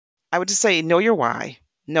I would just say know your why.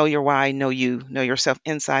 Know your why, know you, know yourself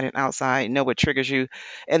inside and outside, know what triggers you.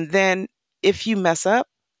 And then if you mess up,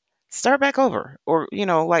 start back over. Or,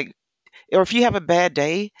 like, or if you have a bad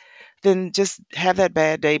day, then just have that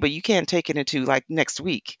bad day, but you can't take it into like next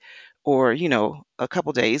week or, a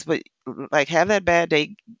couple days, but like have that bad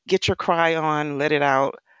day, get your cry on, let it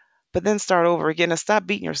out, but then start over again and stop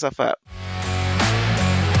beating yourself up.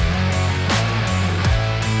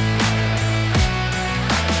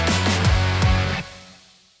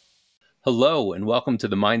 Hello, and welcome to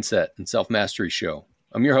the Mindset and Self Mastery Show.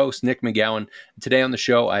 I'm your host, Nick McGowan. Today on the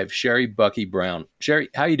show, I have Sherry Bucky Brown. Sherry,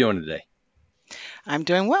 how are you doing today? I'm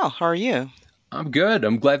doing well. How are you? I'm good.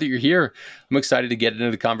 I'm glad that you're here. I'm excited to get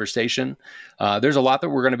into the conversation. There's a lot that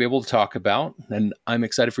we're going to be able to talk about, and I'm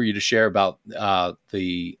excited for you to share about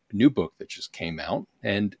the new book that just came out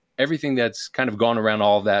and everything that's kind of gone around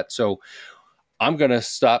all of that. So I'm going to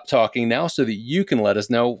stop talking now so that you can let us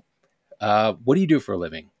know what do you do for a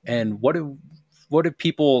living, and what do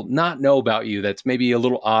people not know about you that's maybe a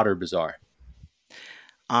little odd or bizarre?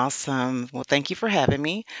 Awesome. Well, thank you for having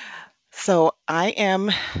me. So, I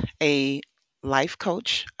am a life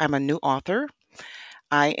coach. I'm a new author.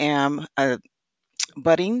 I am a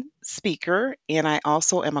budding speaker, and I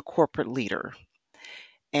also am a corporate leader.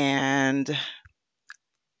 And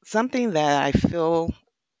something that I feel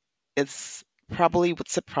is probably would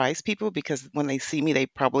surprise people because when they see me, they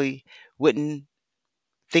probably wouldn't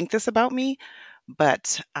think this about me,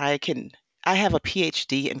 but I have a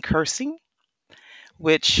PhD in cursing,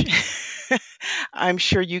 which I'm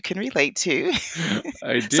sure you can relate to.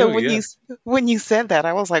 I So do, yeah. when you said that,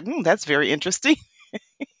 I was like, that's very interesting.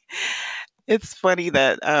 It's funny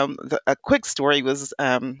that a quick story was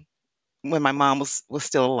when my mom was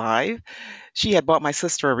still alive. She had bought my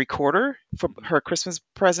sister a recorder for her Christmas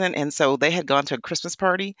present, and so they had gone to a Christmas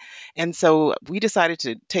party, and so we decided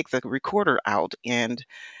to take the recorder out and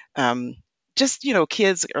um, just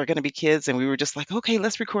kids are going to be kids, and we were just like, okay,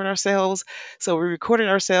 let's record ourselves. So we recorded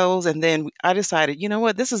ourselves, and then I decided, you know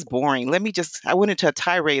what, this is boring. I went into a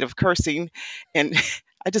tirade of cursing, and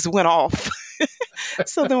I just went off.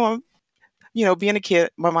 So then being a kid,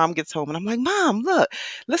 my mom gets home and I'm like, Mom, look,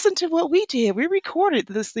 listen to what we did. We recorded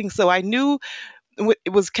this thing. So I knew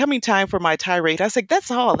it was coming time for my tirade. I was like,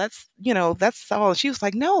 that's all. That's all. And she was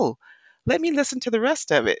like, no, let me listen to the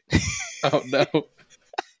rest of it. Oh no.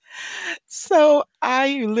 So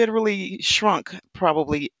I literally shrunk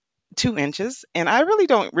probably 2 inches. And I really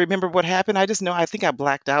don't remember what happened. I just know I think I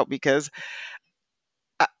blacked out because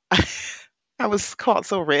I, I was caught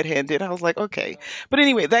so red-handed. I was like, okay. But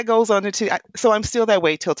anyway, that goes on into, so I'm still that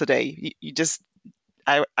way till today. You just,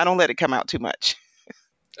 I don't let it come out too much.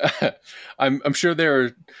 I'm sure there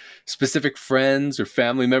are specific friends or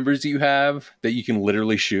family members you have that you can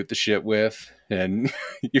literally shoot the shit with, and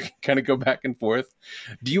you can kind of go back and forth.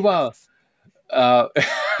 Do you Yes. uh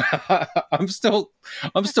I'm still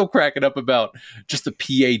I'm still cracking up about just the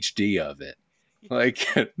PhD of it. Like,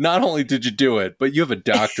 not only did you do it, but you have a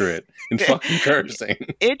doctorate in fucking cursing.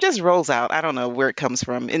 It just rolls out. I don't know where it comes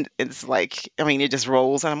from. And it's like, I mean, it just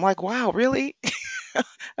rolls. And I'm like, wow, really?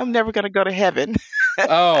 I'm never going to go to heaven.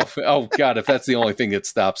 Oh God! If that's the only thing that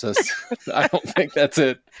stops us, I don't think that's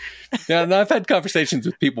it. Yeah, and I've had conversations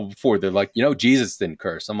with people before. They're like, Jesus didn't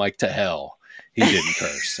curse. I'm like, to hell, he didn't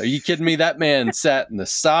curse. Are you kidding me? That man sat in the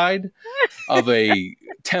side of a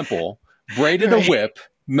temple, braided a Right. whip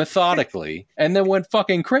methodically, and then went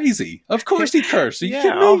fucking crazy. Of course he cursed. Are you Yeah.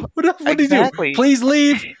 kidding Oh, me? What did he do? exactly. Please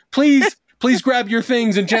leave. Please grab your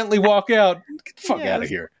things and gently walk out. Get the fuck out of Yes.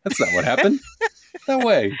 here. That's not what happened. No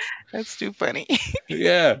way. That's too funny.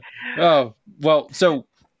 Yeah. Oh, well, so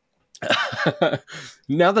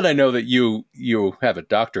now that I know that you have a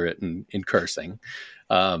doctorate in cursing,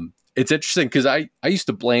 it's interesting because I used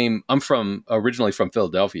to blame. I'm from originally from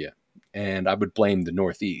Philadelphia, and I would blame the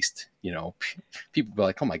Northeast. People would be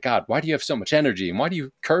like, "Oh my God, why do you have so much energy? And why do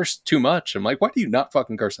you curse too much?" I'm like, "Why do you not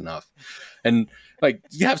fucking curse enough?" And like,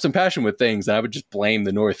 you have some passion with things, and I would just blame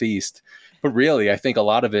the Northeast. But really, I think a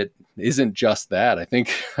lot of it isn't just that. I think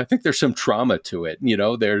there's some trauma to it.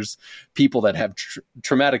 There's people that have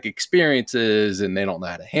traumatic experiences and they don't know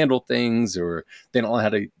how to handle things, or they don't know how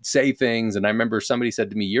to say things. And I remember somebody said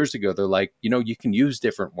to me years ago, they're like, you can use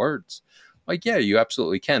different words. Like, yeah, you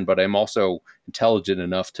absolutely can, but I'm also intelligent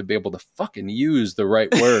enough to be able to fucking use the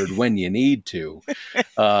right word when you need to.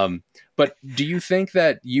 But do you think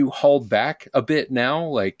that you hold back a bit now?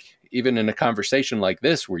 Like, even in a conversation like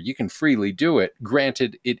this where you can freely do it,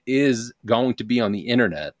 granted, it is going to be on the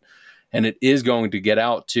internet and it is going to get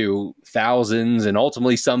out to thousands and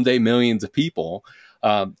ultimately someday millions of people.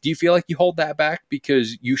 Do you feel like you hold that back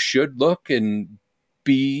because you should look and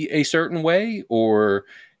be a certain way, or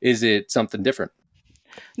is it something different?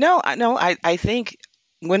 No, I think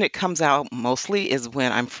when it comes out mostly is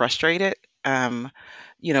when I'm frustrated, um,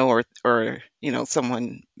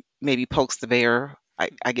 someone maybe pokes the bear.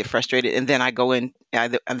 I get frustrated, and then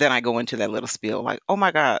and then I go into that little spiel like, "Oh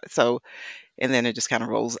my God!" So, and then it just kind of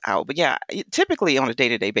rolls out. But yeah, typically on a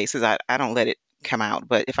day-to-day basis, I don't let it come out.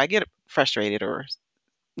 But if I get frustrated or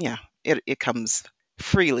yeah, it comes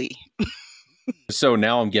freely. So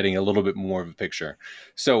now I'm getting a little bit more of a picture.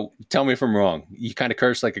 So tell me if I'm wrong. You kind of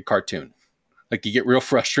curse like a cartoon. Like you get real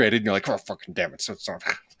frustrated and you're like, oh, fucking damn it. So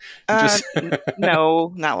just,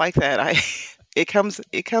 No, not like that. I it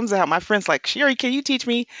comes out. My friend's like, "Sherry, can you teach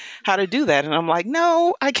me how to do that?" And I'm like,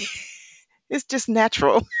 "No, I can't. It's just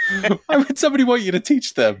natural." why would somebody want you to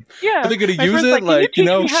teach them? Are Yeah. they going to My use friend's it? like, "Can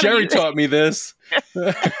you Like, teach me how to Sherry use it?" taught me this.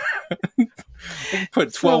 I can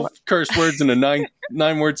put So, 12 curse words in a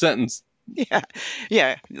nine word sentence. yeah.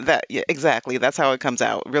 Yeah, exactly. That's how it comes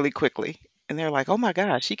out really quickly. And they're like, "Oh my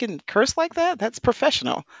gosh, she can curse like that? That's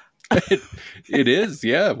professional." It, it is,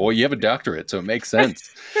 yeah. Well, you have a doctorate, so it makes sense.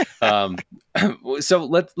 Um, so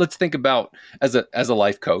let's think about as a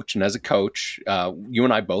life coach and as a coach, you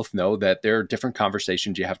and I both know that there are different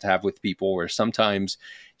conversations you have to have with people where sometimes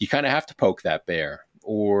you kind of have to poke that bear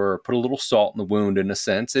or put a little salt in the wound in a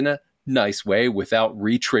sense, in a nice way, without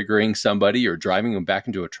re-triggering somebody or driving them back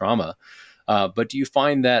into a trauma. But do you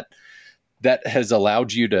find that that has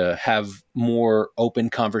allowed you to have more open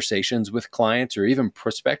conversations with clients or even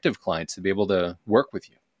prospective clients to be able to work with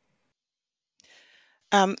you?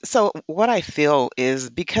 So what I feel is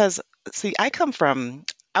because, see, I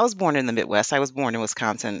was born in the Midwest. I was born in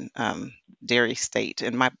Wisconsin, Dairy State,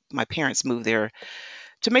 and my parents moved there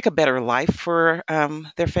to make a better life for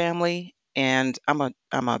their family. And I'm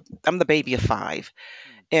the baby of five,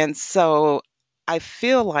 and so I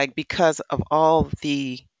feel like because of all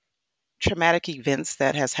the traumatic events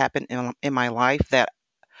that has happened in my life, that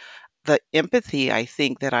the empathy I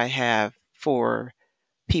think that I have for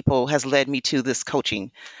people has led me to this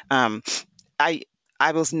coaching. Um, I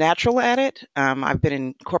I was natural at it. I've been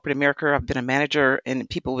in corporate America. I've been a manager, and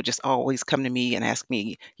people would just always come to me and ask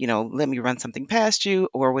me, let me run something past you,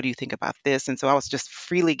 or what do you think about this? And so I was just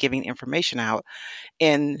freely giving information out.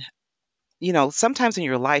 And sometimes in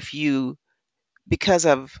your life, because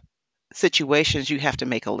of situations, you have to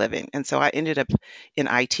make a living. And so I ended up in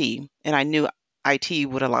IT, and I knew IT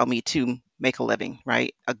would allow me to make a living,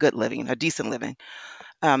 right? A good living, a decent living.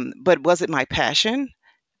 But was it my passion?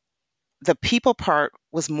 The people part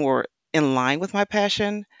was more in line with my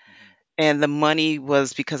passion, and the money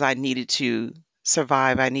was because I needed to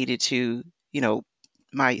survive. I needed to, you know,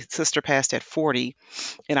 my sister passed at 40,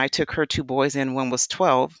 and I took her two boys in. One was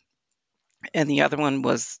 12, and the other one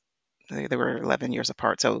was, they were 11 years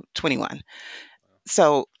apart, so 21.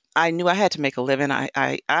 So I knew I had to make a living.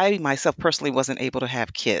 I myself personally wasn't able to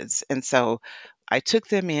have kids, and so I took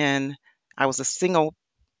them in. I was a single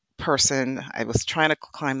person. I was trying to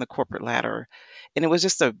climb the corporate ladder, and it was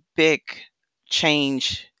just a big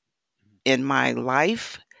change in my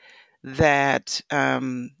life that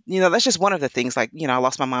that's just one of the things. Like, I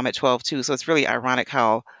lost my mom at 12 too, so it's really ironic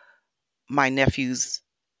how my nephew's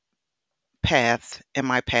path and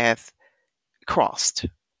my path crossed.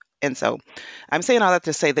 And so I'm saying all that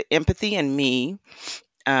to say the empathy in me,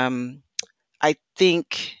 um, I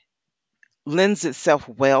think, lends itself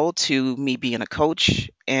well to me being a coach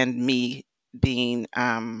and me being,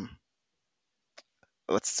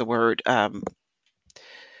 what's the word,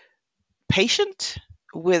 patient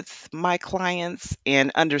with my clients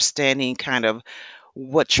and understanding kind of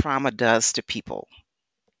what trauma does to people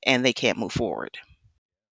and they can't move forward.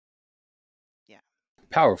 Yeah.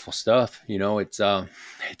 Powerful stuff.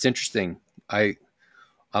 It's interesting. I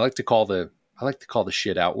I like to call the I like to call the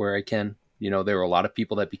shit out where I can. There were a lot of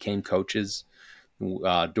people that became coaches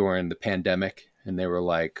during the pandemic, and they were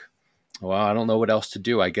like, "Well, I don't know what else to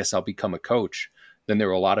do. I guess I'll become a coach." Then there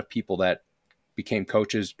were a lot of people that became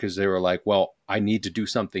coaches because they were like, "Well, I need to do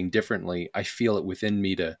something differently. I feel it within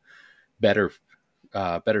me to better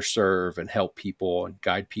better serve and help people and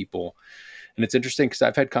guide people." And it's interesting because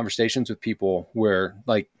I've had conversations with people where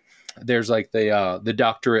like there's like the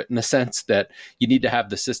doctorate in a sense that you need to have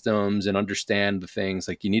the systems and understand the things.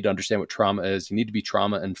 Like you need to understand what trauma is. You need to be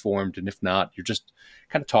trauma informed, and if not, you're just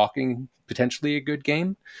kind of talking potentially a good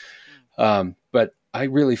game. But I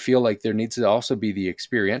really feel like there needs to also be the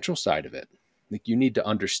experiential side of it. Like you need to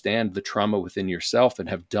understand the trauma within yourself and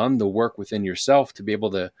have done the work within yourself to be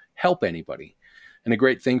able to help anybody. And a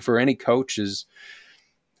great thing for any coach is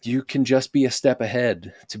you can just be a step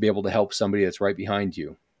ahead to be able to help somebody that's right behind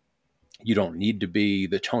you. You don't need to be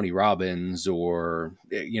the Tony Robbins or,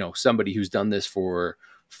 somebody who's done this for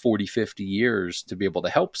 40, 50 years to be able to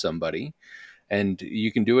help somebody. And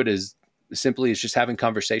you can do it as simply as just having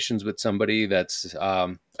conversations with somebody that's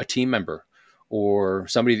a team member or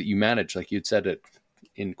somebody that you manage, like you'd said it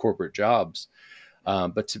in corporate jobs.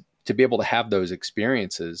 But to be able to have those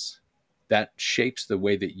experiences, that shapes the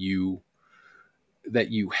way that you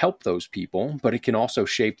help those people, but it can also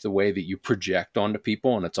shape the way that you project onto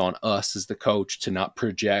people. And it's on us as the coach to not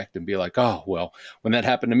project and be like, oh, well, when that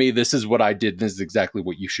happened to me, this is what I did. This is exactly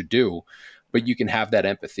what you should do. But Right. you can have that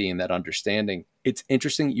empathy and that understanding. It's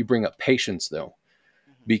interesting that you bring up patience, though,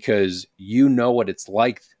 Mhm. because you know what it's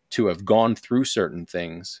like to have gone through certain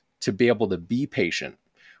things, to be able to be patient,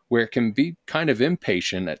 where it can be kind of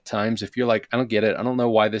impatient at times if you're like, I don't get it. I don't know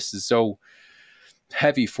why this is so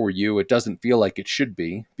heavy for you. It doesn't feel like it should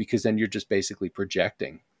be, because then you're just basically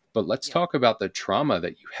projecting. But let's Yeah. talk about the trauma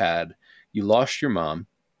that you had. You lost your mom,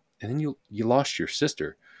 and then you lost your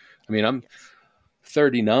sister. I mean, I'm Yes.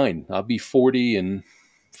 39. I'll be 40 in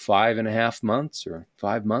 5.5 months or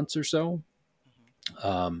 5 months or so. Mhm.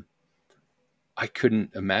 Um, I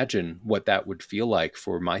couldn't imagine what that would feel like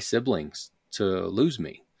for my siblings to lose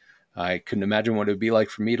me. I couldn't imagine what it would be like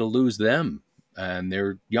for me to lose them. And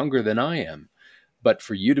they're younger than I am. But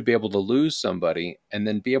for you to be able to lose somebody and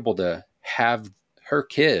then be able to have her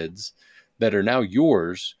kids that are now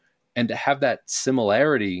yours, and to have that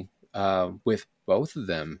similarity with both of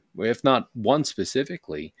them, if not one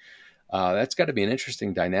specifically, that's got to be an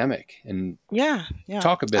interesting dynamic. And Yeah, yeah.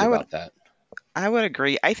 talk a bit I would about that. I would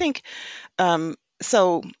agree. I think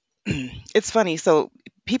so it's funny. So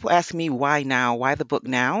people ask me why now, why the book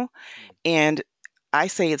now? And I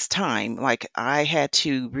say it's time. Like I had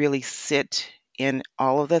to really sit in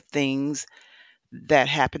all of the things that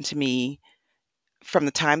happened to me from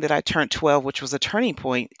the time that I turned 12, which was a turning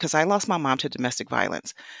point because I lost my mom to domestic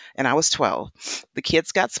violence and I was 12. The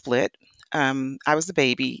kids got split. I was the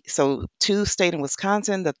baby. So two stayed in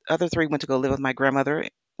Wisconsin. The other three went to go live with my grandmother,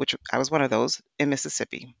 which I was one of those in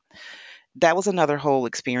Mississippi. That was another whole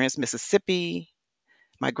experience. Mississippi,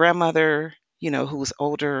 my grandmother, who was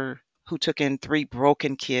older, who took in three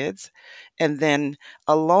broken kids. And then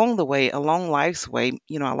along the way, along life's way,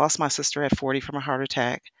 I lost my sister at 40 from a heart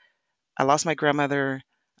attack. I lost my grandmother.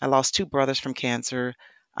 I lost two brothers from cancer.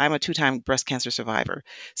 I'm a two-time breast cancer survivor.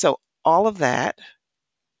 So all of that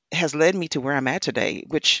has led me to where I'm at today,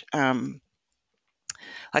 which, like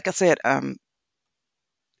I said,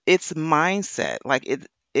 it's mindset. Like it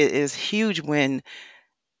is huge when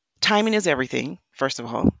timing is everything, first of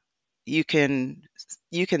all. You can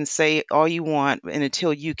you can say all you want, and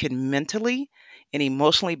until you can mentally and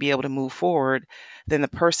emotionally be able to move forward, then the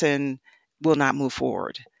person will not move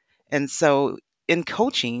forward. And so in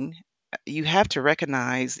coaching, you have to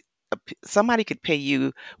recognize somebody could pay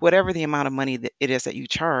you whatever the amount of money that it is that you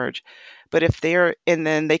charge, but if they're and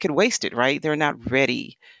then they could waste it, right? They're not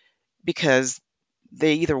ready because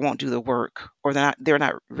they either won't do the work or they're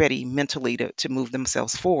not ready mentally to move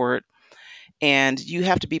themselves forward, and you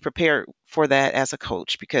have to be prepared for that as a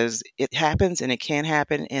coach because it happens and it can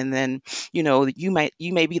happen, and then you may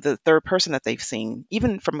be the third person that they've seen,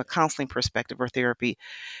 even from a counseling perspective or therapy.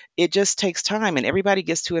 It just takes time, and everybody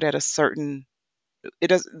gets to it at a certain it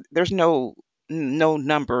does there's no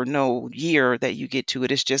number, no year that you get to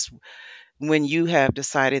it. It's just when you have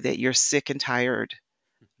decided that you're sick and tired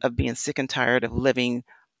of being sick and tired of living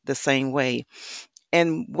the same way.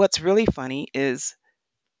 And what's really funny is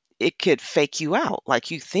it could fake you out.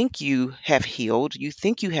 Like you think you have healed, you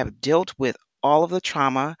think you have dealt with all of the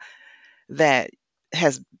trauma that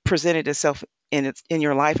has presented itself in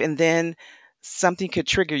your life, and then something could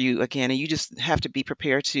trigger you again, and you just have to be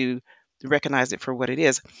prepared to recognize it for what it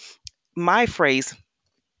is. My phrase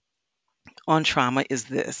on trauma is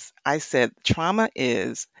this. I said trauma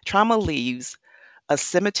leaves a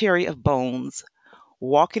cemetery of bones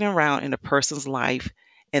walking around in a person's life,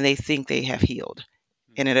 and they think they have healed,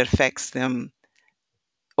 and it affects them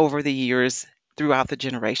over the years, throughout the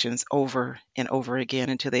generations, over and over again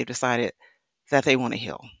until they've decided that they want to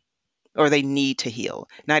heal or they need to heal.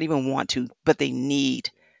 Not even want to, but they need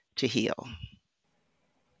to heal.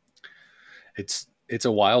 It's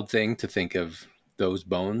a wild thing to think of those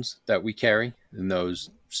bones that we carry and those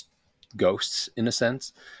ghosts in a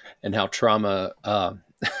sense, and how trauma.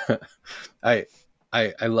 I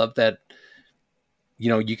I love that.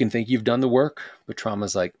 You can think you've done the work, but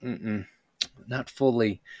trauma's like, not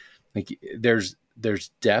fully. Like there's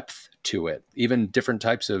depth to it, even different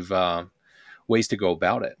types of ways to go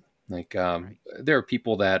about it. Like Right. there are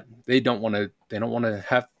people that they don't want to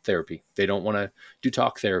have therapy. They don't want to do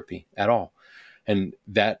talk therapy at all. And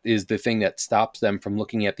that is the thing that stops them from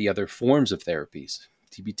looking at the other forms of therapies,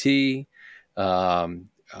 TBT, um,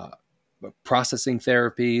 processing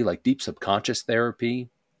therapy, like deep subconscious therapy,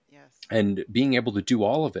 Yes. and being able to do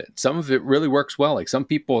all of it. Some of it really works well. Like some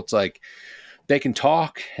people, it's like they can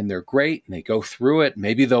talk and they're great and they go through it.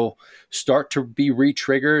 Maybe they'll start to be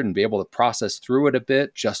re-triggered and be able to process through it a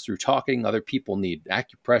bit just through talking. Other people need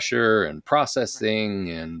acupressure and Right. processing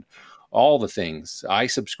and all the things. I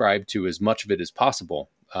subscribe to as much of it as possible.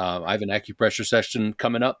 I have Right. an acupressure session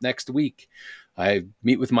coming up next week. I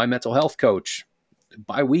meet with my mental health coach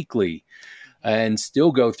bi-weekly Mhm. and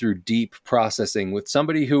still go through deep processing with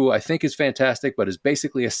somebody who I think is fantastic, but is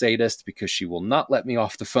basically a sadist because she will not let me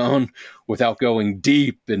off the phone without going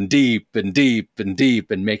deep and deep and deep and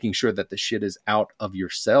deep and making sure that the shit is out of your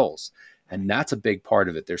cells. And Right. that's a big part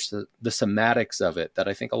of it. There's the somatics of it that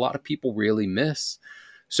I think a lot of people really miss.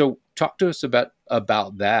 So talk to us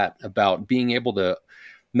about that, about being able to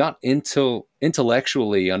not until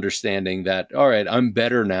intellectually understanding that, all right, I'm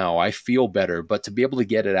better now, I feel better, but to be able to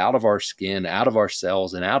get it out of our skin, out of our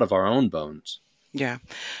cells, and out of our own bones. Yeah.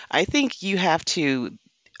 I think you have to,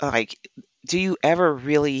 like, do you ever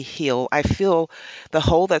really heal? I feel the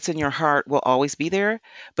hole that's in your heart will always be there.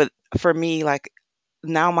 But for me, like,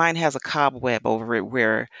 now mine has a cobweb over it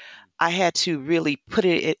where I had to really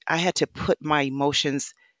I had to put my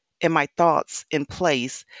emotions and my thoughts in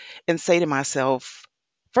place and say to myself,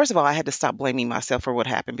 first of all, I had to stop blaming myself for what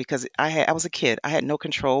happened because I was a kid. I had no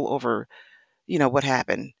control over what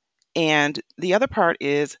happened. And the other part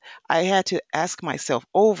is I had to ask myself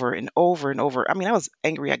over and over and over. I mean, I was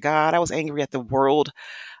angry at God. I was angry at the world.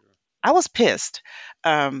 I was pissed.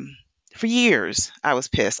 Um, for years, I was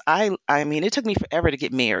pissed. I mean, it took me forever to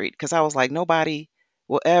get married because I was like, nobody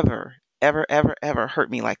will ever, ever, ever, ever hurt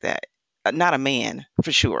me like that. Not a man,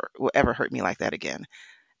 for sure, will ever hurt me like that again.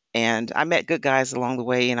 And I met good guys along the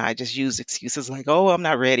way, and I just used excuses like, "Oh, I'm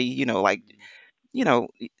not ready," like, you know,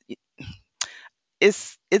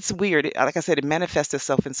 it's weird. Like I said, it manifests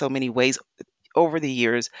itself in so many ways over the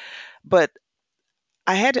years. But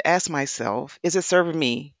I had to ask myself, is it serving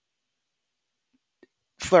me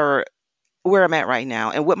for where I'm at right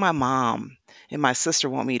now? And what my mom and my sister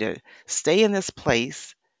want me to stay in this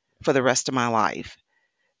place for the rest of my life?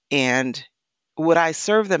 And would I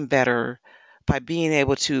serve them better by being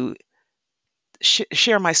able to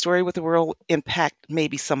share my story with the world, impact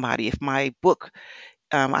maybe somebody? If my book,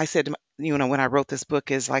 I said, when I wrote this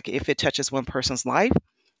book, is like if it touches one person's life,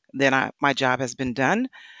 then my job has been done.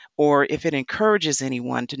 Or if it encourages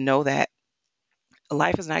anyone to know that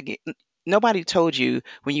life is not, nobody told you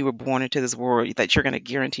when you were born into this world that you're going to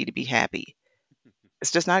guarantee to be happy.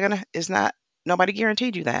 It's just not going to, it's not, nobody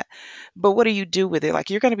guaranteed you that. But what do you do with it?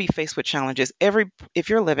 Like you're going to be faced with challenges. If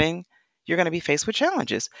you're living, you're going to be faced with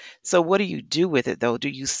challenges. So what do you do with it though? Do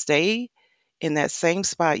you stay in that same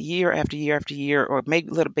spot year after year after year, or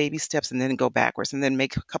make little baby steps and then go backwards and then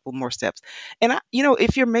make a couple more steps? And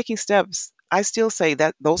if you're making steps, I still say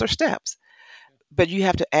that those are steps, but you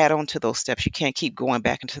have to add on to those steps. You can't keep going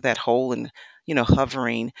back into that hole and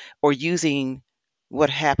hovering or using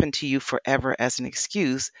what happened to you forever as an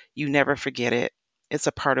excuse. You never forget it. It's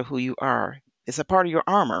a part of who you are. It's a part of your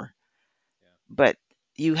armor. But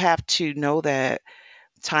you have to know that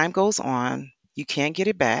time goes on. You can't get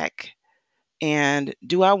it back. And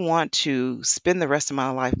do I want to spend the rest of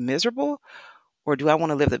my life miserable, or do I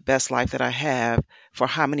want to live the best life that I have for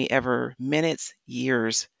how many ever minutes,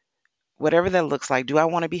 years, whatever that looks like? Do I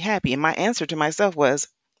want to be happy? And my answer to myself was,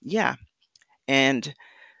 yeah. And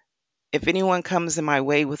if anyone comes in my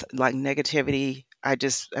way with like negativity, I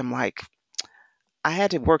just am like, I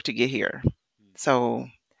had to work to get here. So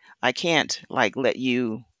I can't like let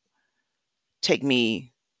you take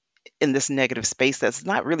me in this negative space that's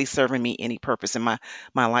not really serving me any purpose in my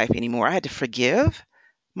life anymore. I had to forgive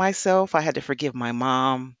myself. I had to forgive my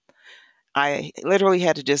mom. I literally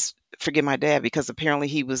had to just forgive my dad because apparently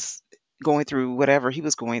he was going through whatever he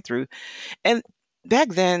was going through. And back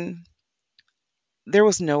then, there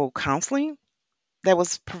was no counseling that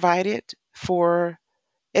was provided for,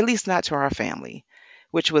 at least not to our family,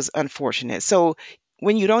 which was unfortunate. So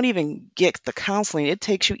when you don't even get the counseling, it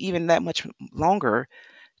takes you even that much longer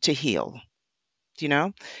to heal, you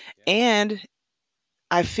know? And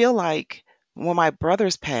I feel like when my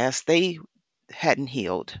brothers passed, they hadn't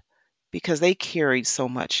healed because they carried so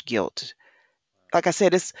much guilt. Like I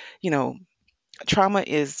said, you know, trauma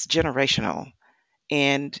is generational,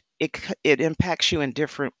 and it impacts you in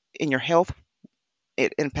your health.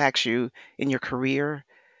 It impacts you in your career,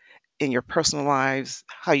 in your personal lives,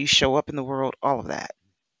 how you show up in the world, all of that.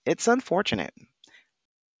 It's unfortunate.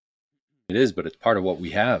 it is, but it's part of what we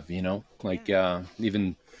have, Yeah. like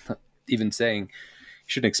even saying you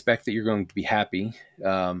shouldn't expect that you're going to be happy,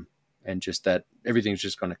 and just that everything's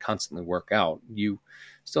just going to constantly work out. You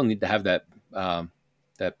still need to have um,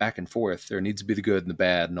 that back and forth. There needs to be the good and the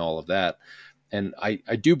bad and all of that. And I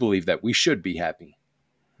do believe that we should be happy.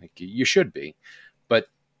 Like you should be, but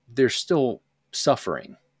there's still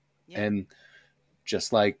suffering. Yeah. And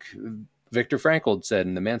just like Viktor Frankl said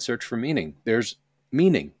in The Man's Search for Meaning, there's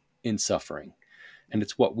meaning in suffering. And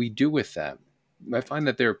it's what we do with that. I Right. find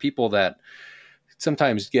that there are people that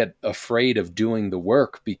sometimes get afraid of doing the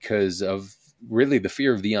work because of really the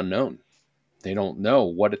fear of the unknown. They don't know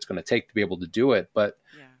what it's going to take to be able to do it, but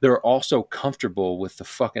Yeah. they're also comfortable with the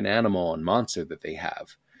fucking animal and monster that they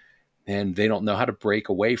have. And they don't know how to break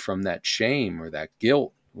away from that shame or that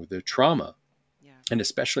guilt or the trauma. Yeah. And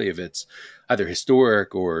especially if it's either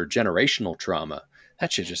historic or generational trauma,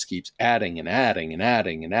 that shit just Yes. keeps adding and adding and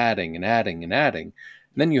adding and adding and adding and adding.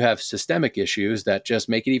 And then Yeah. you have systemic issues that just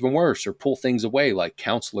make it even worse or pull things away, like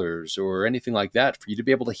counselors or anything like that, for you to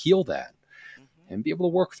be able to heal that Mm-hmm. and be able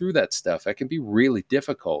to work through that stuff. That can be really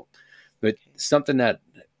difficult. But Okay. something that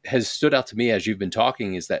has stood out to me as you've been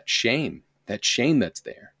talking is that shame that's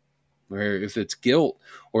there. Where if it's guilt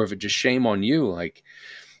or if it's just shame on you, like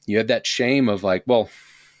you had that shame of like, well,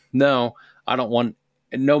 no, I don't want,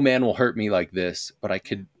 no man will hurt me like this. But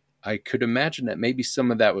Yeah. I could imagine that maybe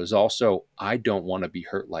some of that was also, I don't want to be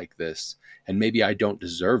hurt like this. And maybe I don't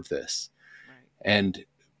deserve this. Right. And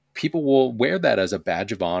people will wear that as a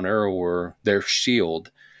badge of honor or their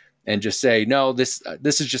shield and just say, no, this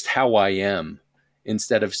is just how I am.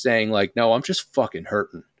 Instead Right. of saying like, no, I'm just fucking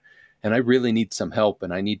hurting and I really need some help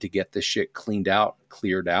and I need to get this shit cleaned out,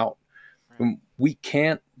 cleared out. Right. We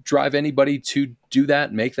can't drive anybody to do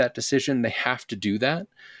that, make that decision. They have to do that.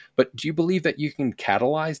 But do you believe that you can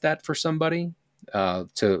catalyze that for somebody,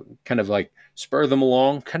 to kind of like spur them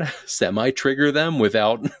along, kind of semi trigger them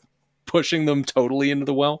without pushing them totally into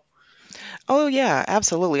the well? Oh yeah,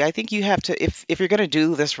 absolutely. I think you have to, if you're going to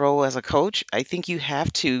do this role as a coach, I think you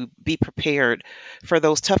have to be prepared for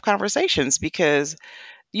those tough conversations because,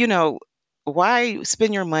 you know, why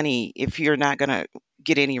spend your money if you're not going to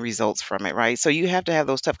get any results from it, right? So you have to have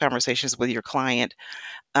those tough conversations with your client,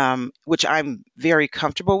 which I'm very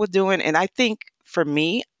comfortable with doing. And I think for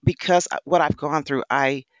me, because what I've gone through,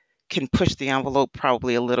 I can push the envelope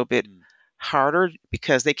probably a little bit harder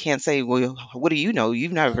because they can't say, well, what do you know?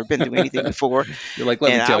 You've never been through anything before. You're like, let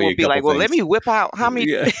me And I tell will you a be couple like, well, let things. me whip out how many,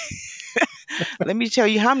 Yeah. let me tell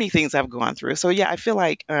you how many things I've gone through. So yeah, I feel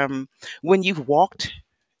like when you've walked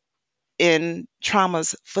in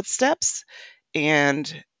trauma's footsteps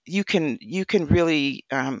and you can really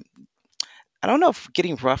I don't know if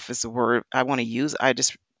getting rough is the word I want to use. I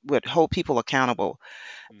just would hold people accountable,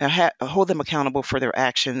 hold them accountable for their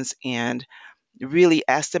actions, and really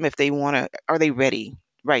ask them if they want to. Are they ready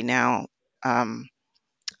right now? Um,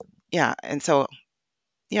 yeah, and so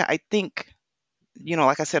yeah, I think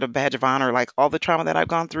like I said, a badge of honor. Like all the trauma that I've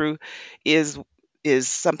gone through, is is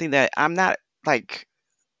something that I'm not like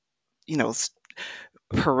you know s-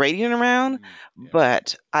 parading around, Yeah.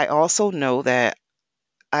 but I also know that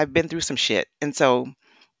I've been through some shit, and so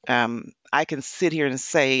I can sit here and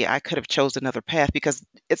say I could have chose another path because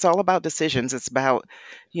it's all about decisions. It's about,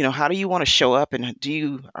 how do you want to show up and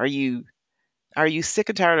are you sick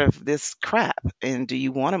and tired of this crap and do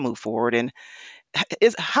you want to move forward and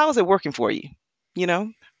is how is it working for you? You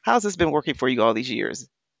know, how's this been working for you all these years?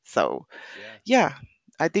 So Yeah. yeah,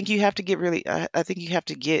 I think you have to get really. I think you have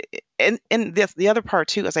to get and the other part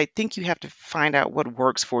too is I think you have to find out what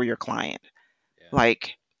works for your client, Yeah.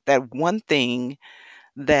 like that one thing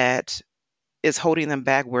that is holding them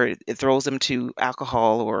back where it throws them to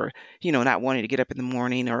alcohol or not wanting to get up in the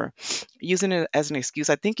morning or using it as an excuse.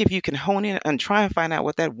 I think if you can hone in and try and find out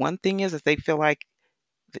what that one thing is that they feel like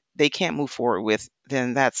they can't move forward with,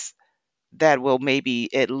 then that will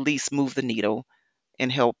maybe at least move the needle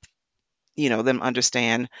and help them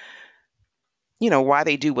understand why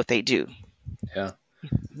they do what they do. Yeah.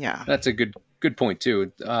 Yeah. That's a good point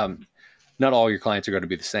too. Not all your clients are going to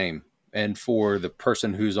be the same, and for the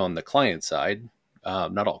person who's on the client side,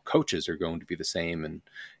 not all coaches are going to be the same,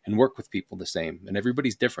 and work with people the same. And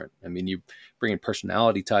everybody's different. I mean, you bring in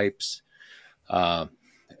personality types, uh,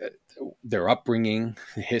 their upbringing,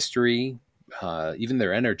 history, even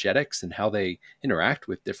their energetics, and how they interact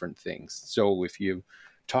with different things. So if you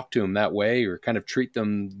talk to them that way or kind of treat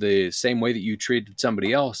them the same way that you treated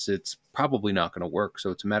somebody else, it's probably not going to work. So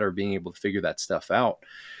it's a matter of being able to figure that stuff out.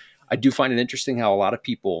 I do find it interesting how a lot of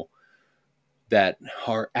people that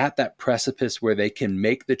are at that precipice where they can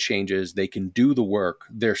make the changes, they can do the work,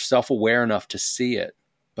 they're self aware enough to see it,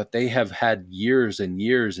 but they have had years and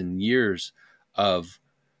years and years of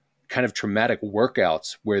kind of traumatic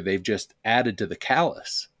workouts where they've just added to the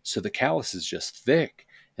callus. So the callus is just thick.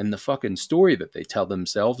 And the fucking story that they tell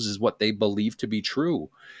themselves is what they believe to be true.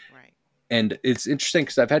 Right. And it's interesting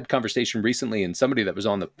because I've had conversation recently and somebody that was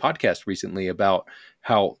on the podcast recently about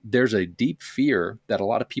how there's a deep fear that a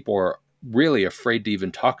lot of people are really afraid to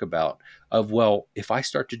even talk about of, well, if I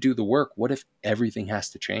start to do the work, what if everything has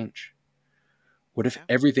to change? What if Yeah.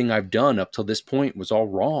 everything I've done up till this point was all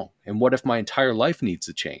wrong? And what if my entire life needs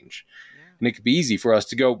to change? Yeah. And it could be easy for us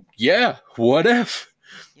to go, yeah, what if?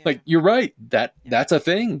 Yeah. Like you're right, Yeah. that's a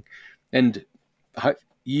thing. And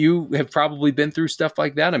you have probably been through stuff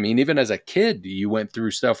like that. I mean, even as a kid, you went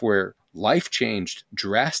through stuff where life changed Yeah.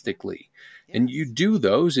 drastically. And you Yes. do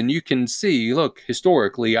those and you can see, look,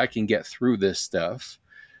 historically, I can get through this stuff.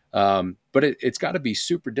 But it's got to be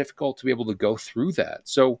super difficult to be able to go through that.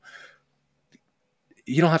 So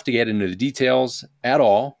you don't have to get into the details at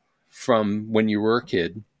all from when you were a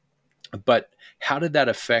kid, but how did that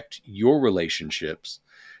affect your relationships?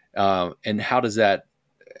 And how does that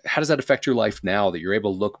affect your life now that you're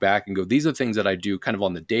able to look back and go, these are things that I do kind of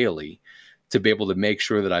on the daily to be able to make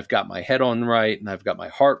sure that I've got my head on right and I've got my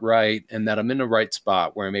heart right and that I'm in the right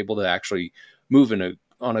spot where I'm able to actually move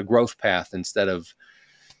on a growth path instead of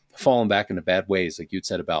falling back into bad ways, like you'd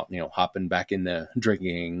said about, hopping back into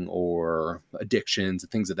drinking or addictions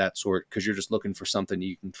and things of that sort, because you're just looking for something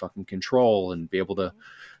you can fucking control and be able to Mhm.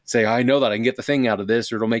 say, I know that I can get the thing out of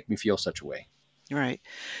this or it'll make me feel such a way. Right.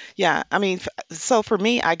 Yeah. I mean, so for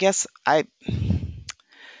me, I guess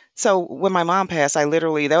so when my mom passed, I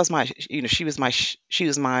literally, that was my, she was my, she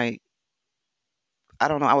was my, I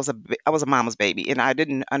don't know, I was a mama's baby, and I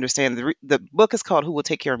didn't understand the book is called Who Will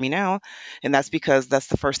Take Care of Me Now, and that's because that's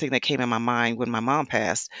the first thing that came in my mind when my mom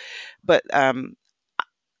passed. But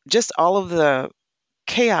just all of the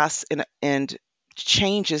chaos and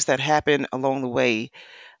changes that happened along the way,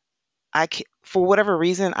 for whatever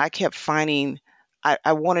reason, I kept finding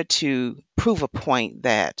I wanted to prove a point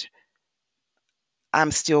that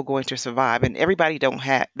I'm still going to survive. And everybody don't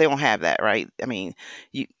have that, right? I mean,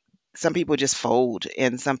 you some people just fold,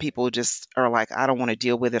 and some people just are like, I don't want to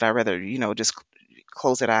deal with it. I rather, just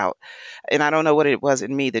close it out. And I don't know what it was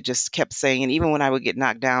in me that just kept saying, and even when I would get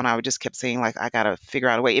knocked down, I would just kept saying, like, I gotta figure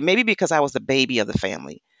out a way. And maybe because I was the baby of the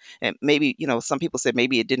family. And maybe, some people said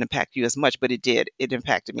maybe it didn't impact you as much, but it did. It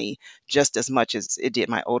impacted me just as much as it did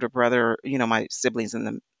my older brother, my siblings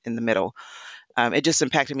in the middle. It just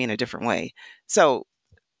impacted me in a different way. So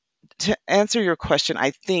to answer your question,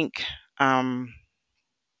 I think um,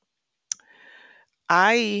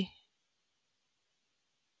 I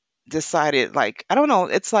decided, like, I don't know,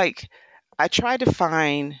 it's like I try to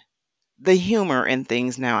find the humor in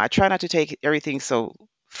things now. I try not to take everything so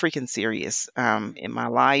freaking serious in my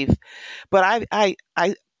life. But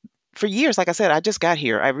for years, like I said, I just got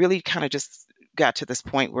here. I really kind of just got to this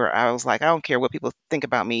point where I was like, I don't care what people think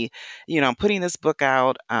about me. I'm putting this book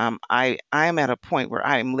out. I am at a point where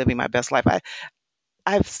I am living my best life.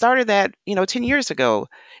 I've started that, 10 years ago.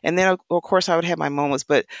 And then of course I would have my moments,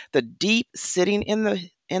 but the deep sitting in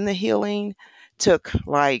the healing took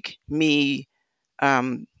like me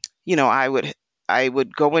um I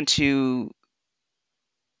would go into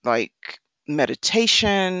like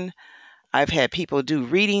meditation. I've had people do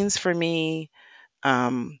readings for me.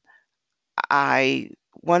 Um I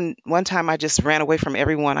one time I just ran away from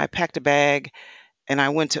everyone. I packed a bag and I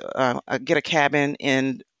went to get a cabin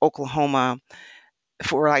in Oklahoma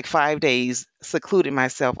for like 5 days, secluded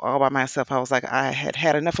myself all by myself. I was like, I had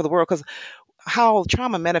had enough of the world because how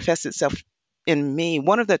trauma manifests itself in me.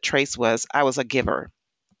 One of the traits was I was a giver.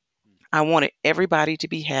 I wanted everybody to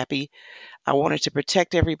be happy. I wanted to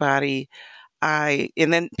protect everybody. And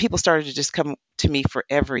then people started to just come to me for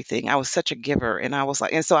everything. I was such a giver, and I was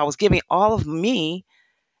like, and so I was giving all of me,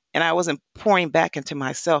 and I wasn't pouring back into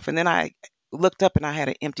myself. And then I looked up, and I had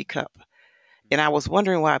an empty cup, and I was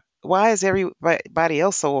wondering why is everybody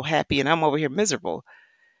else so happy and I'm over here miserable?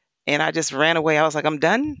 And I just ran away. I was like, I'm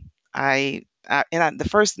done. The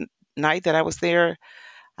first night that I was there,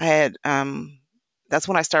 I had that's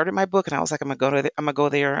when I started my book, and I was like, I'm gonna go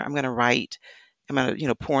there. I'm gonna write. I'm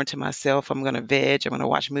gonna pour into myself. I'm gonna veg. I'm gonna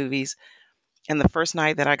watch movies. And the first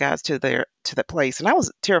night that I got to the place, and I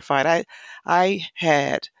was terrified. I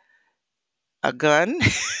had a gun,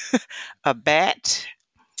 a bat,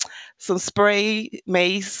 some spray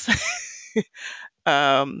mace.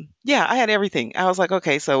 Yeah, I had everything. I was like,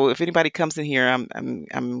 okay, so if anybody comes in here, I'm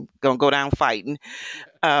gonna go down fighting.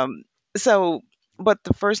 Yeah. Um, so, but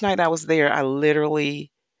the first night I was there, I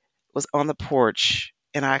literally was on the porch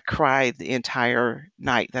and I cried the entire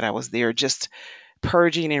night that I was there, just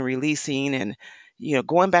purging and releasing, and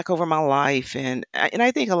going back over my life. And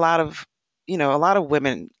I think a lot of a lot of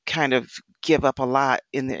women kind of give up a lot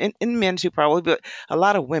in men too, probably, but a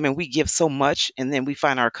lot of women, we give so much and then we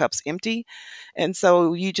find our cups empty. And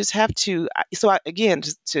so you just have to again,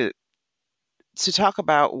 just to talk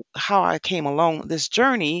about how I came along this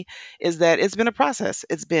journey, is that it's been a process.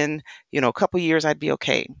 It's been, a couple years I'd be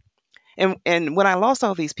okay. And when I lost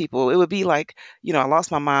all these people, it would be like, I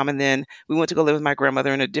lost my mom, and then we went to go live with my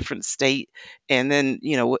grandmother in a different state, and then,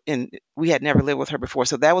 and we had never lived with her before,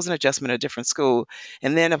 so that was an adjustment, a different school.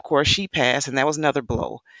 And then, of course, she passed, and that was another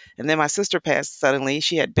blow. And then my sister passed suddenly.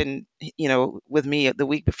 She had been, with me the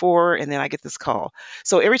week before, and then I get this call.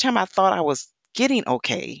 So every time I thought I was getting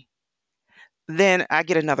okay, then I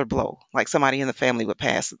get another blow, like somebody in the family would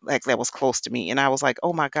pass, like that was close to me. And I was like,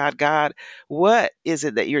 oh my God, God, what is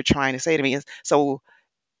it that you're trying to say to me? And so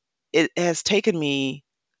it has taken me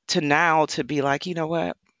to now to be like, you know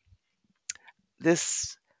what,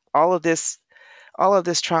 this, all of this, all of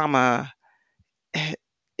this trauma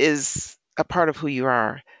is a part of who you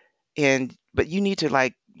are. And, but you need to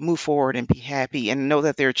like move forward and be happy and know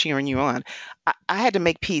that they're cheering you on. I had to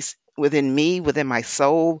make peace within me, within my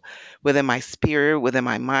soul, within my spirit, within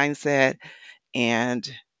my mindset. And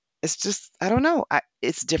it's just, I don't know.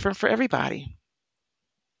 It's different for everybody.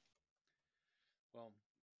 Well,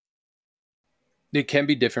 it can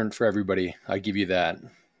be different for everybody. I give you that.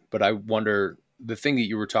 But I wonder, the thing that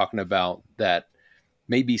you were talking about that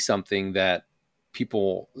may be something that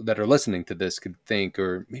people that are listening to this could think,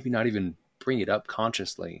 or maybe not even bring it up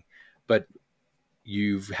consciously, but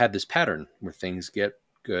you've had this pattern where things get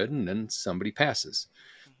good and then somebody passes.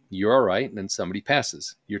 You're all right, and then somebody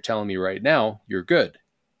passes. You're telling me right now you're good.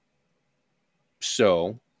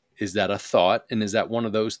 So, is that a thought? And is that one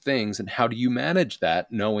of those things? And how do you manage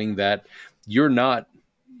that, knowing that you're not,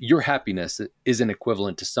 your happiness isn't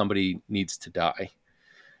equivalent to somebody needs to die?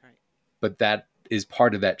 Right. But that is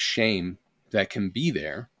part of that shame that can be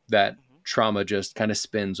there, that Mhm. trauma just kind of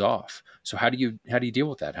spins off. So how do you deal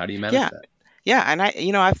with that? How do you manage Yeah. that? Yeah. And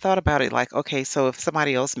I've thought about it like, okay, so if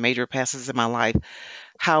somebody else major passes in my life,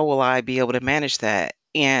 how will I be able to manage that?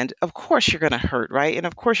 And of course, you're going to hurt, right? And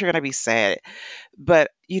of course, you're going to be sad.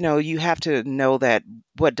 But, you have to know that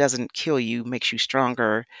what doesn't kill you makes you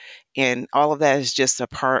stronger. And all of that is just a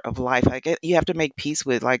part of life. Like, you have to make peace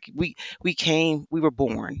with, like, we were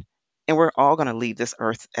born, and we're all going to leave this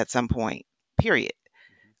earth at some point, period.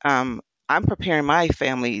 Um, I'm preparing my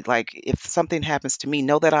family, like, if something happens to me,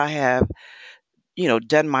 know that I have,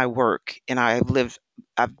 done my work, and I've,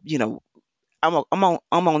 I'm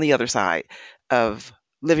on the other side of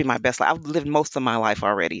living my best life. I've lived most of my life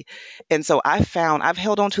already. And so I've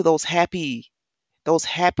held on to those happy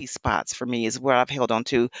spots for me is where I've held on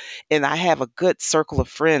to. And I have a good circle of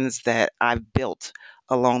friends that I've built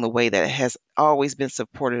along the way that has always been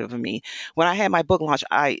supportive of me. When I had my book launch,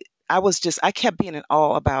 I kept being in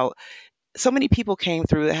awe about so many people came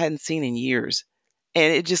through that I hadn't seen in years.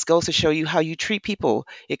 And it just goes to show you how you treat people.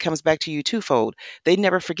 It comes back to you twofold. They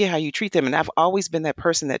never forget how you treat them. And I've always been that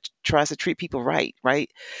person that tries to treat people right, right?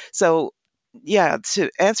 So, yeah, to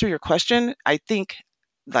answer your question, I think,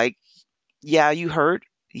 like, yeah, you hurt.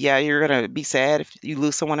 Yeah, you're going to be sad if you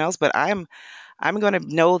lose someone else, but I'm going to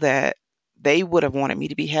know that they would have wanted me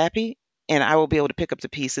to be happy, and I will be able to pick up the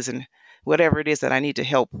pieces and whatever it is that I need to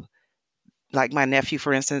help. Like my nephew,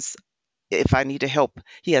 for instance, if I need to help,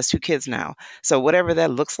 he has two kids now. So whatever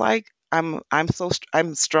that looks like, I'm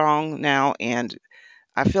strong now, and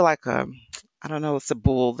I feel like I don't know, it's a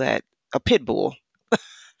pit bull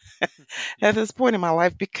at this point in my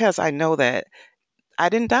life, because I know that I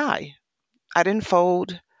didn't die, I didn't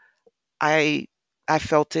fold, I I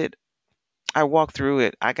felt it, I walked through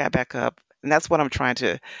it, I got back up, and that's what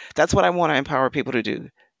I want to empower people to do,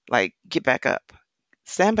 like get back up.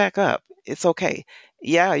 Stand back up. It's okay.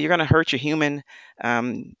 Yeah, you're gonna hurt your human,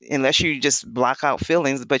 unless you just block out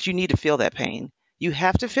feelings. But you need to feel that pain. You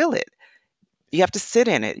have to feel it. You have to sit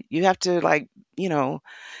in it. You have to, like, you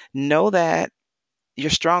know that you're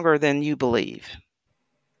stronger than you believe.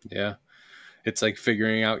 Yeah. It's like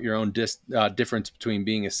figuring out your own difference between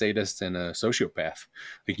being a sadist and a sociopath.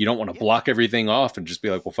 Like, you don't want to Yeah. block everything off and just be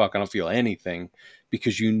like, well, fuck, I don't feel anything,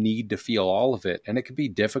 because you need to feel all of it. And it can be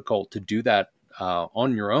difficult to do that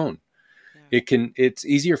on your own. Yeah. It's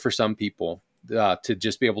easier for some people to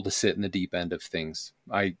just be able to sit in the deep end of things.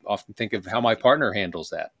 I often think of how my Absolutely. partner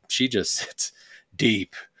handles that. She just sits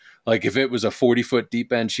deep. Like, if it was a 40-foot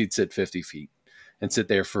deep end, she'd sit 50 feet and sit Mhm.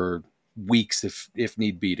 there for weeks if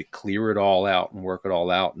need be to clear it all out and work it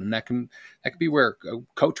all out. And that can be where a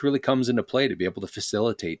coach really comes into play to be able to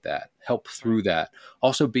facilitate that, help through Right. that,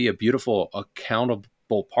 also be a beautiful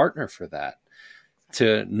accountable partner for that,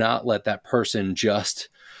 to not let that person just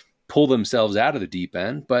pull themselves out of the deep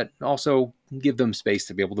end, but also give them space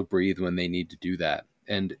to be able to breathe when they need to do that.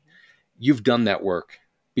 And you've done that work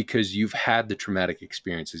because you've had the traumatic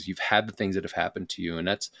experiences, you've had the things that have happened to you, and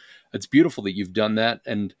that's beautiful that you've done that.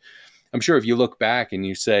 And I'm sure if you look back and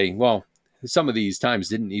you say, well, some of these times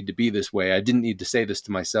didn't need to be this way, I didn't need to say this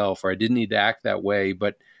to myself, or I didn't need to act that way,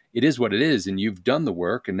 but it is what it is, and you've done the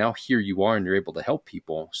work, and now here you are and you're able to help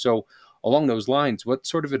people. So along those lines, what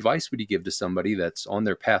sort of advice would you give to somebody that's on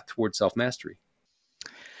their path towards self mastery?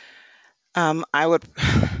 I would,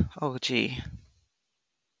 oh gee,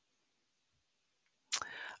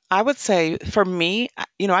 I would say for me,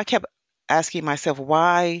 I kept asking myself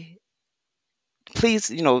why.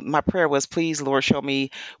 Please, my prayer was, please, Lord, show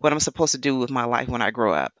me what I'm supposed to do with my life when I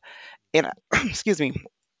grow up. And excuse me,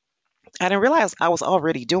 I didn't realize I was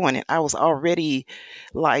already doing it. I was already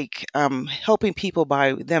like helping people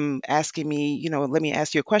by them asking me, let me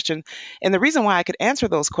ask you a question. And the reason why I could answer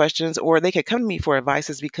those questions or they could come to me for advice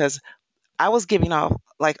is because I was giving off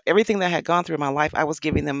like everything that I had gone through in my life. I was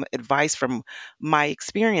giving them advice from my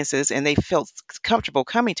experiences, and they felt comfortable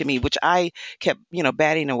coming to me, which I kept,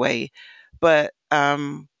 batting away. But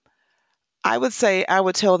I would say I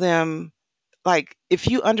would tell them, like, if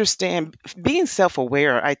you understand, being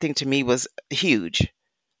self-aware, I think to me was huge.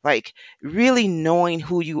 Like, really knowing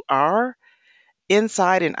who you are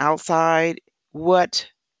inside and outside, what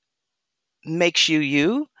makes you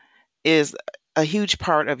you is a huge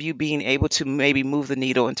part of you being able to maybe move the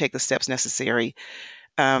needle and take the steps necessary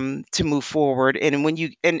to move forward. And when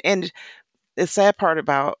you and the sad part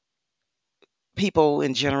about people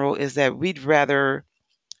in general is that we'd rather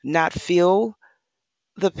not feel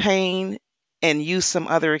the pain and use some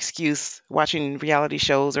other excuse, watching reality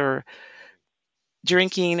shows or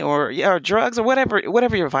drinking or, yeah, or drugs or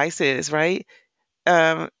whatever your vice is, right?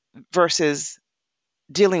 Um, versus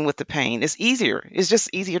dealing with the pain. It's easier. It's just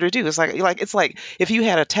easier to do. It's like if you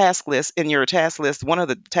had a task list, in your task list, one of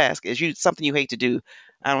the tasks is you something you hate to do.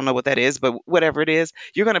 I don't know what that is, but whatever it is,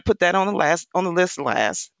 you're going to put that on the list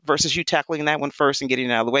last versus you tackling that one first and getting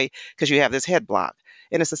it out of the way because you have this head block.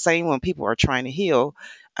 And it's the same when people are trying to heal.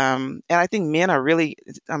 And I think men are really,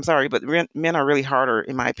 I'm sorry, but men are really harder,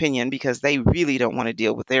 in my opinion, because they really don't want to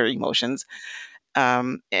deal with their emotions.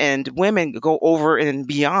 And women go over and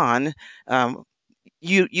beyond,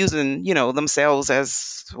 using themselves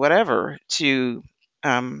as whatever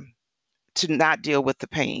um, to not deal with the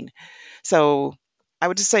pain. So I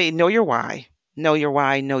would just say know your why, know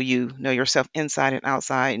you, know yourself inside and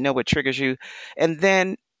outside, know what triggers you, and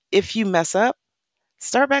then if you mess up,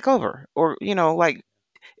 start back over, or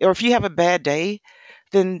or if you have a bad day,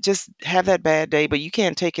 then just have that bad day, but you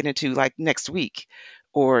can't take it into like next week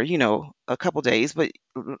or a couple days, but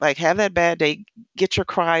like have that bad day, get your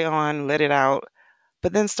cry on, let it out,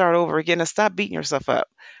 but then start over again and stop beating yourself up,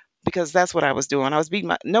 because that's what I was doing. I was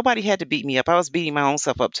beating nobody had to beat me up. I was beating my own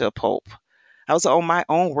self up to a pulp. I was on my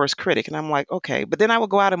own worst critic, and I'm like, okay. But then I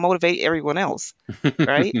would go out and motivate everyone else,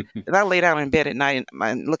 right? And I lay down in bed at night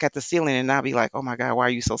and look at the ceiling, and I'll be like, oh my God, why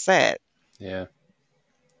are you so sad? Yeah.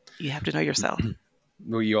 You have to know yourself.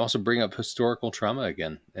 Well, you also bring up historical trauma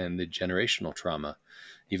again and the generational trauma,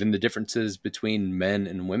 even the differences between men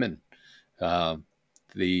and women. Uh,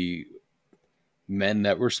 the men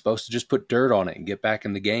that were supposed to just put dirt on it and get back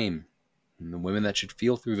in the game, and the women that should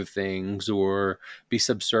feel through the things or be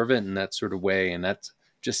subservient in that sort of way. And that's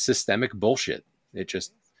just systemic bullshit.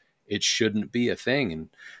 It shouldn't be a thing. And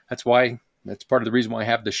that's part of the reason why I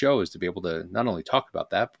have the show, is to be able to not only talk about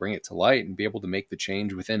that, bring it to light and be able to make the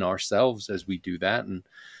change within ourselves as we do that, and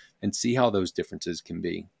see how those differences can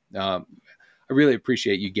be. I really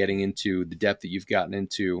appreciate you getting into the depth that you've gotten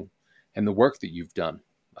into and the work that you've done.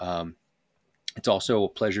 Um, it's also a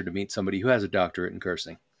pleasure to meet somebody who has a doctorate in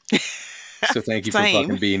cursing. So thank you for Same,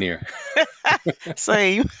 fucking being here.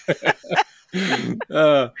 same.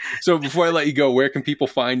 uh, so before I let you go, where can people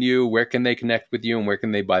find you? Where can they connect with you? And where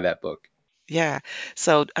can they buy that book? Yeah.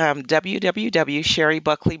 So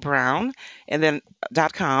www.sherrybuckley brown and then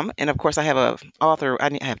 .com. And of course I have a author.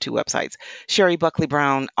 I have two websites,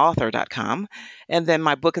 sherrybuckleybrownaauthor.com. And then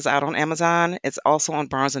my book is out on Amazon. It's also on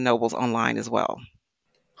Barnes and Nobles online as well.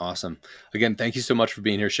 Awesome. Again, thank you so much for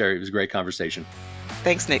being here, Sherry. It was a great conversation.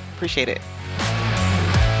 Thanks, Nick. Appreciate it.